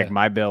 So like Yeah.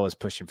 my bill is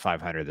pushing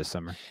 500 this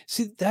summer,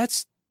 See,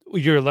 that's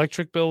your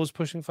electric bill was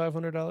pushing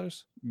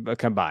 $500. but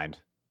combined.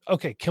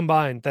 Okay,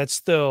 combined, that's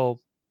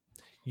still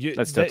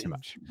That's still that too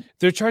much.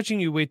 they're charging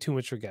you way too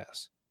much for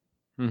gas.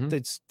 Mm-hmm.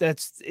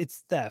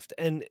 It's theft,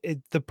 and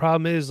the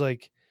problem is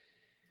like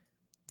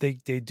they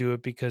do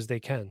it because they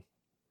can,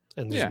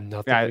 and there's Yeah.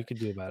 nothing Yeah. we can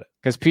do about it.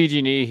 Because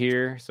PG&E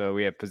here, so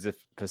we have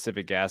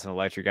Pacific Gas and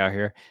Electric out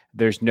here.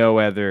 There's no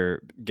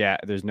other gas.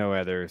 There's no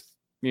other.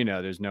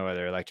 There's no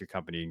other electric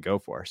company you can go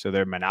for. So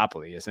they're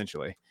monopoly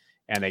essentially,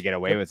 and they get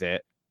away Yep. with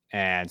it.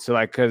 And so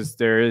like, because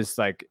there is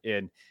like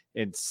in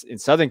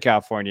Southern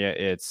California,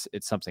 it's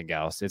something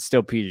else. It's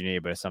still PG&E,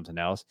 but it's something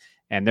else.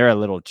 And they're a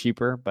little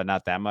cheaper, but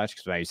not that much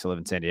because I used to live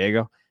in San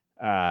Diego.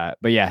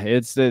 But yeah,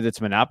 it's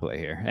monopoly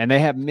here, and they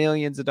have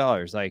millions of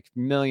dollars, like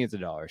millions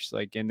of dollars,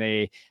 like, and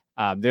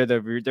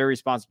they're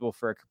responsible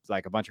for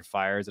like a bunch of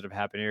fires that have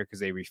happened here because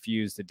they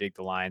refuse to dig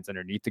the lines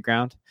underneath the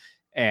ground.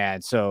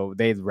 And so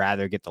they'd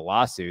rather get the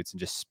lawsuits and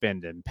just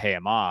spend and pay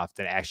them off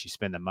than actually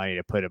spend the money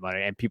to put them on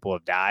it. And people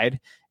have died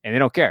and they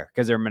don't care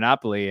because they're a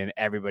monopoly and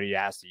everybody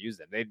has to use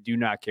them. They do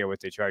not care what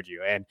they charge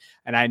you. And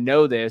I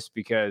know this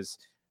because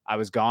I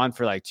was gone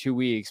for like 2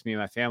 weeks. Me and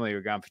my family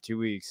were gone for 2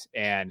 weeks.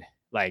 And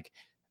like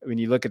when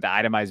you look at the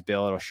itemized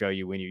bill, it'll show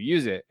you when you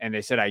use it. And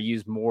they said I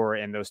used more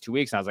in those 2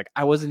 weeks. And I was like,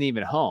 I wasn't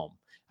even home.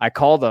 I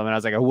called them and I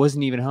was like, I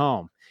wasn't even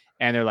home.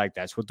 And they're like,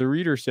 that's what the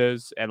reader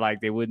says. And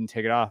like, they wouldn't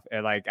take it off.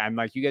 And like, I'm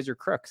like, you guys are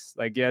crooks.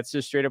 Like, yeah, it's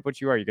just straight up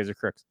what you are. You guys are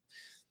crooks.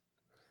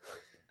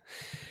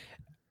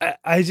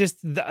 I just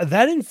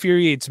that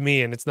infuriates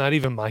me, and it's not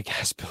even my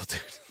gas bill,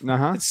 dude.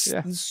 Uh-huh. It's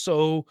Yeah.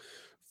 so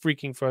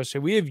freaking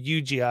frustrating. We have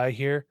UGI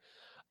here.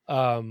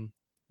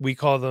 We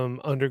call them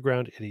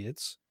underground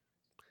idiots.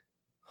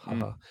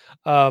 Mm.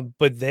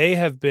 But they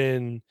have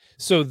been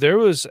so there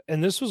was,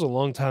 and this was a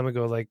long time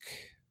ago. Like,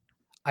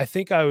 I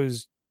think I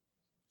was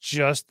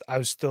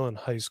still in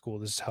high school.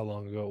 This is how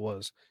long ago it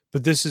was.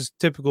 But this is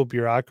typical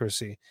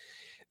bureaucracy.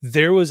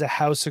 There was a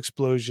house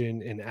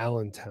explosion in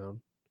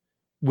Allentown,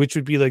 which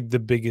would be like the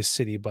biggest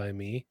city by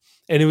me.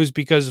 And it was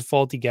because of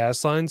faulty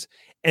gas lines.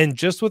 And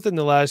just within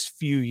the last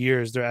few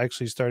years, they're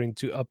actually starting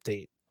to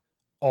update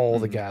all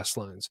the gas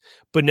lines.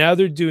 But now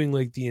they're doing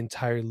like the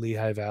entire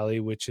Lehigh Valley,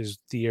 which is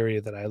the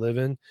area that I live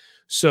in.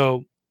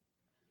 So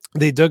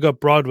they dug up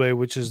Broadway,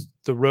 which is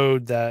the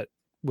road that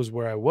was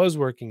where I was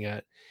working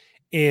at.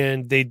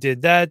 And they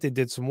did that. They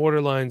did some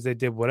water lines. They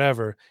did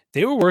whatever.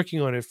 They were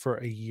working on it for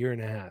a year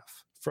and a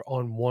half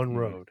on one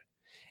road.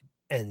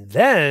 And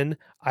then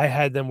I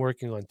had them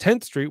working on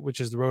 10th Street,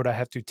 which is the road I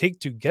have to take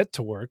to get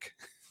to work.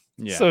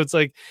 Yeah. So it's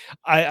like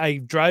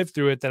I drive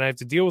through it, then I have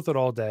to deal with it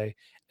all day.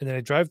 And then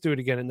I drive through it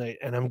again at night.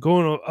 And I'm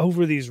going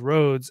over these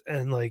roads.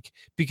 And like,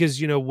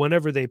 because,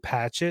 whenever they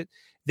patch it,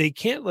 they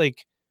can't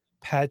like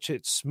patch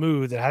it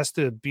smooth. It has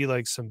to be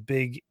like some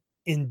big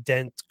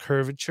indent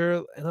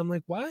curvature. And I'm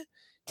like, what?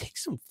 Take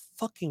some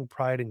fucking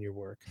pride in your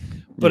work.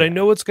 But I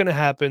know what's going to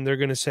happen. They're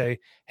going to say,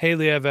 hey,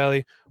 Lehigh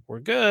Valley, we're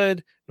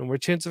good. No more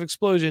chance of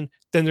explosion.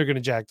 Then they're going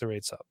to jack the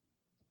rates up.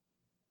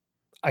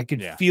 I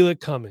could feel it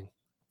coming.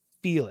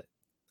 Feel it.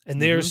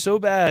 And they are so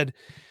bad.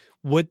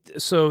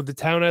 So the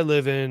town I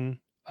live in,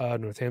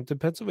 Northampton,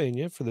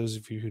 Pennsylvania, for those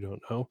of you who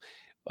don't know,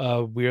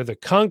 we are the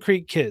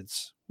Concrete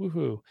Kids.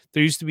 Woohoo.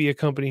 There used to be a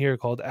company here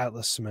called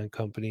Atlas Cement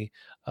Company.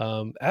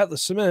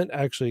 Atlas Cement,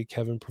 actually,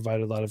 Kevin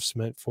provided a lot of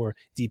cement for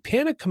the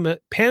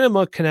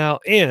Panama Canal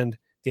and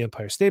the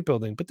Empire State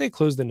Building, but they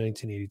closed in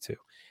 1982.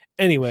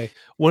 Anyway,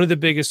 one of the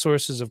biggest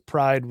sources of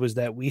pride was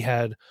that we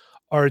had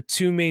our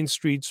two main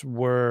streets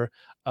were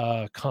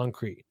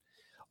concrete.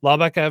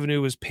 Lawback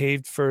Avenue was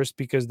paved first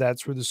because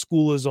that's where the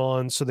school is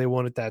on. So they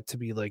wanted that to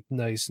be like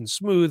nice and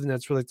smooth. And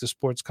that's where like the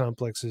sports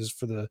complex is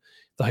for the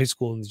high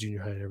school and the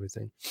junior high and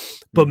everything.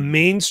 But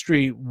Main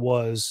Street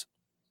was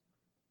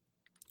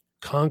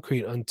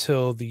concrete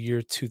until the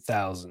year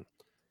 2000.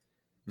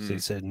 So they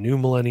said new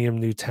millennium,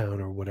 new town,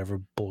 or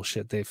whatever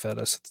bullshit they fed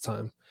us at the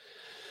time.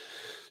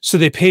 So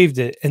they paved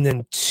it. And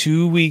then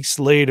 2 weeks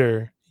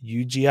later,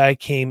 UGI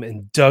came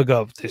and dug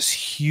up this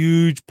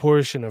huge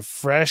portion of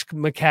fresh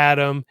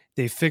macadam.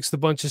 They fixed a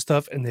bunch of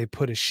stuff and they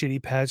put a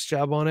shitty patch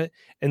job on it.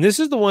 And this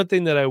is the one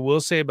thing that I will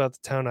say about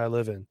the town I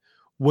live in.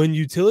 When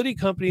utility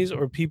companies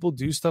or people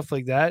do stuff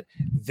like that,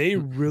 they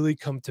really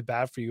come to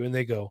bat for you and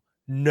they go,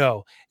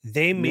 no,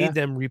 they made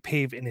them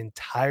repave an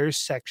entire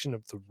section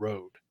of the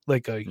road,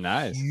 like a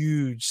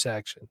huge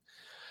section.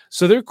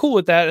 So they're cool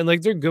with that. And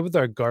like, they're good with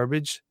our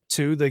garbage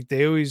too. Like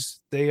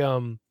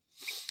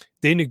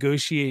they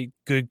negotiate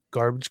good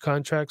garbage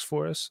contracts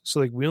for us. So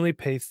like we only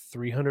pay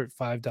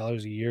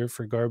 $305 a year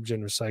for garbage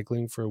and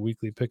recycling for a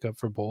weekly pickup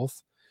for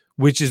both,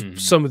 which is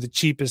some of the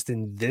cheapest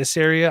in this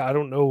area. I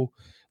don't know,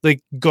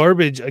 like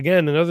garbage,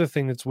 again, another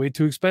thing that's way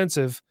too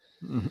expensive.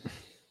 You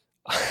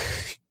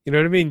know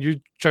what I mean? You're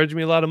charging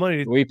me a lot of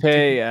money. We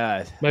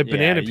pay my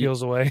banana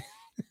peels away.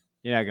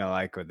 You're not gonna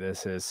like what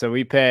this is. So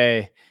we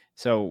pay.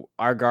 So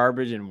our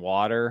garbage and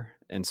water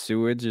and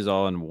sewage is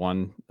all in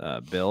one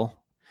bill.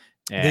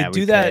 They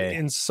do that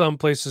in some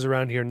places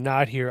around here,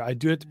 not here. I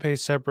do have to pay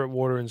separate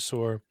water and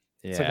sewer.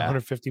 It's like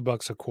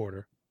 $150 a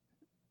quarter.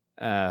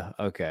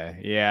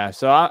 Okay. Yeah.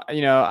 So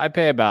I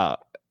pay about,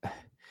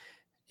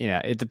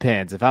 it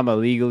depends. If I'm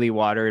illegally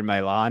watering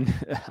my lawn,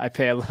 I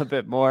pay a little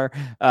bit more.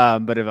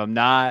 But if I'm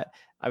not,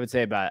 I would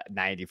say about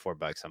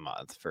 $94 a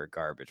month for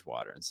garbage,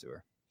 water, and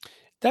sewer.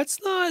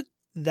 That's not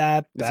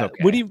that bad.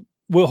 Okay.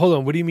 Hold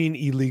on. What do you mean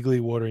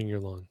illegally watering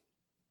your lawn?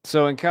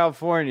 So in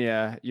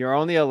California, you're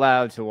only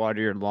allowed to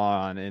water your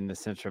lawn in the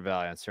Central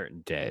Valley on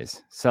certain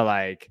days. So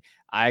like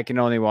I can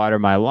only water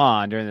my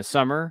lawn during the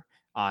summer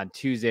on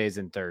Tuesdays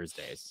and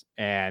Thursdays.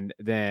 And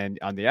then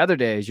on the other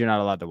days, you're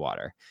not allowed to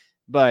water.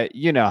 But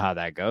you know how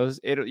that goes.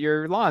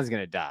 Your lawn's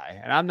going to die.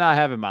 And I'm not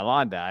having my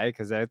lawn die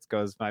because that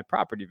goes my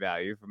property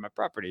value for my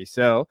property.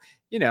 So,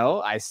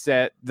 I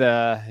set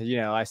the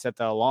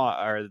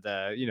lawn or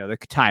the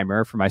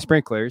timer for my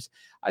sprinklers.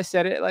 I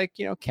set it like,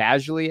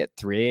 casually at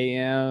 3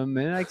 a.m.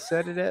 and I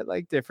set it at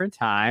like different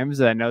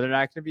times. I know they're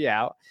not going to be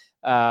out.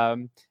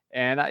 And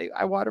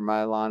I water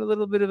my lawn a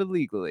little bit of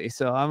illegally.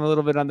 So I'm a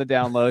little bit on the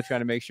down low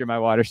trying to make sure my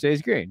water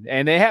stays green.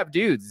 And they have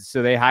dudes.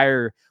 So they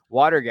hire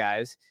water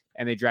guys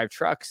and they drive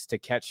trucks to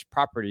catch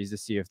properties to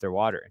see if they're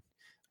watering.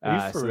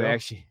 So they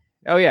actually,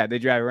 they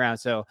drive around.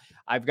 So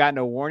I've gotten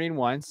a warning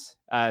once.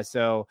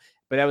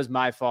 But that was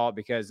my fault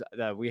because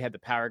we had the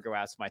power go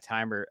out. So my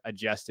timer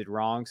adjusted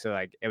wrong. So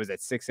like it was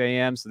at 6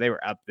 a.m. So they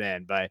were up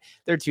then, but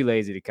they're too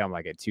lazy to come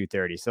like at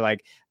 2:30. So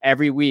like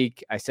every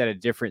week I set a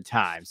different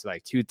time. So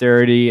like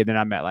 2:30 and then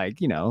I'm at like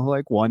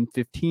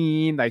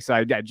 1:15. Like, so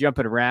I jump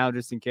it around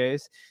just in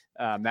case.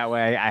 That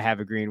way I have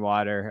a green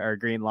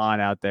lawn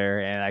out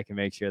there and I can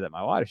make sure that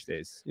my water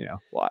stays,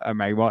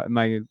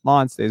 my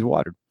lawn stays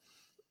watered.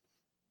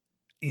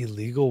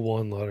 Illegal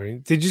lawn watering.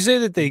 Did you say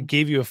that they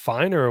gave you a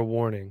fine or a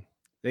warning?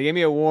 They gave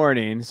me a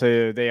warning.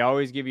 So they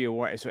always give you a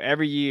warning. So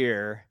every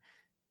year,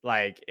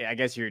 like, I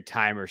guess your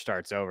timer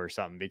starts over or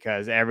something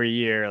because every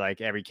year,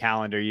 like every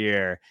calendar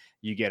year,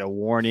 you get a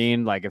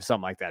warning. Like if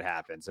something like that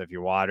happens. So if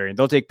you're watering,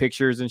 they'll take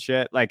pictures and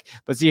shit. Like,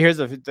 but see, here's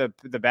the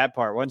bad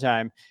part. One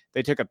time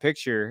they took a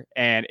picture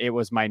and it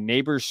was my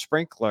neighbor's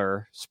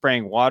sprinkler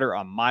spraying water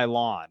on my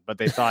lawn, but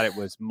they thought it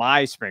was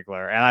my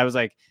sprinkler. And I was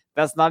like,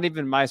 that's not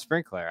even my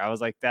sprinkler. I was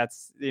like,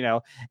 that's,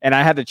 and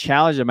I had to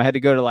challenge them. I had to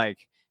go to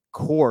like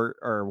court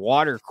or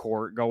water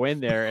court, go in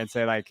there and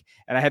say like,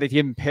 and I had to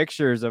give them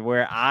pictures of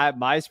where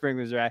my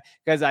sprinklers are at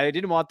because I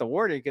didn't want the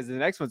warning because the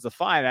next one's the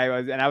fine.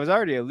 I was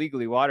already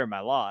illegally watering my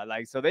lawn,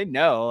 like, so they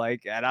know,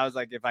 like, and I was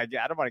like, I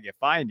don't want to get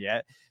fined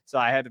yet, so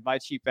I had my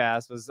cheap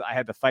ass I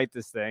had to fight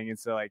this thing, and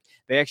so like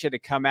they actually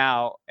had to come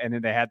out and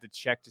then they had to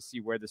check to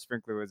see where the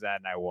sprinkler was at,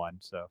 and I won.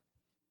 So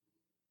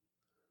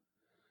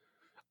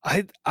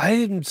I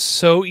am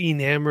so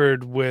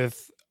enamored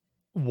with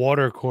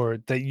water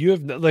court that you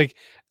have like.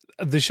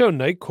 The show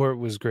Night Court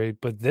was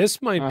great, but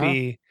this might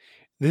be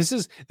This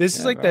is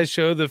Yeah, like bro. that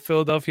show, the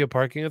Philadelphia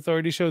Parking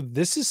Authority show.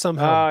 This is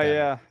somehow Oh better.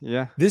 yeah,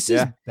 yeah, This is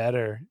yeah.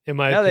 better, in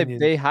my Yeah, opinion.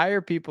 they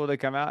hire people to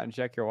come out and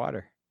check your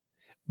water.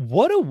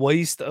 What a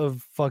waste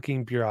of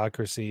fucking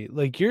bureaucracy.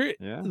 Like you're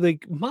Yeah,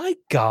 like, my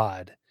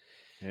God.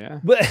 yeah.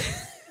 But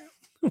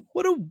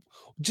what a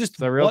just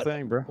It's a real what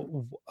thing,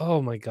 bro.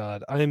 oh my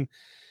God. I'm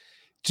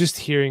just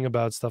hearing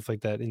about stuff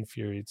like that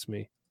infuriates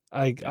me.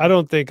 I Yeah.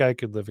 don't think I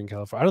could live in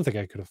California. I don't think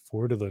I could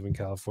afford to live in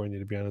California,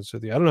 to be honest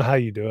with you. I don't know how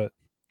you do it.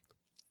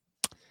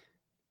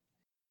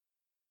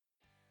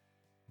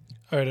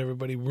 All right,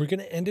 everybody, we're going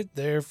to end it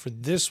there for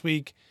this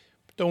week.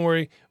 But don't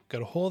worry, we've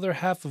got a whole other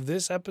half of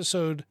this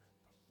episode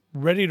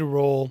ready to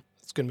roll.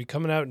 It's going to be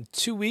coming out in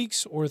 2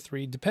 weeks or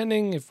 3,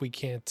 depending if we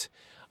can't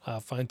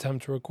find time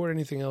to record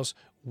anything else.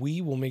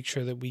 We will make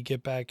sure that we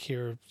get back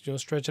here,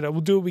 stretch it out.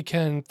 We'll do what we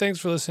can. Thanks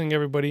for listening,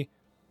 everybody.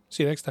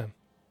 See you next time.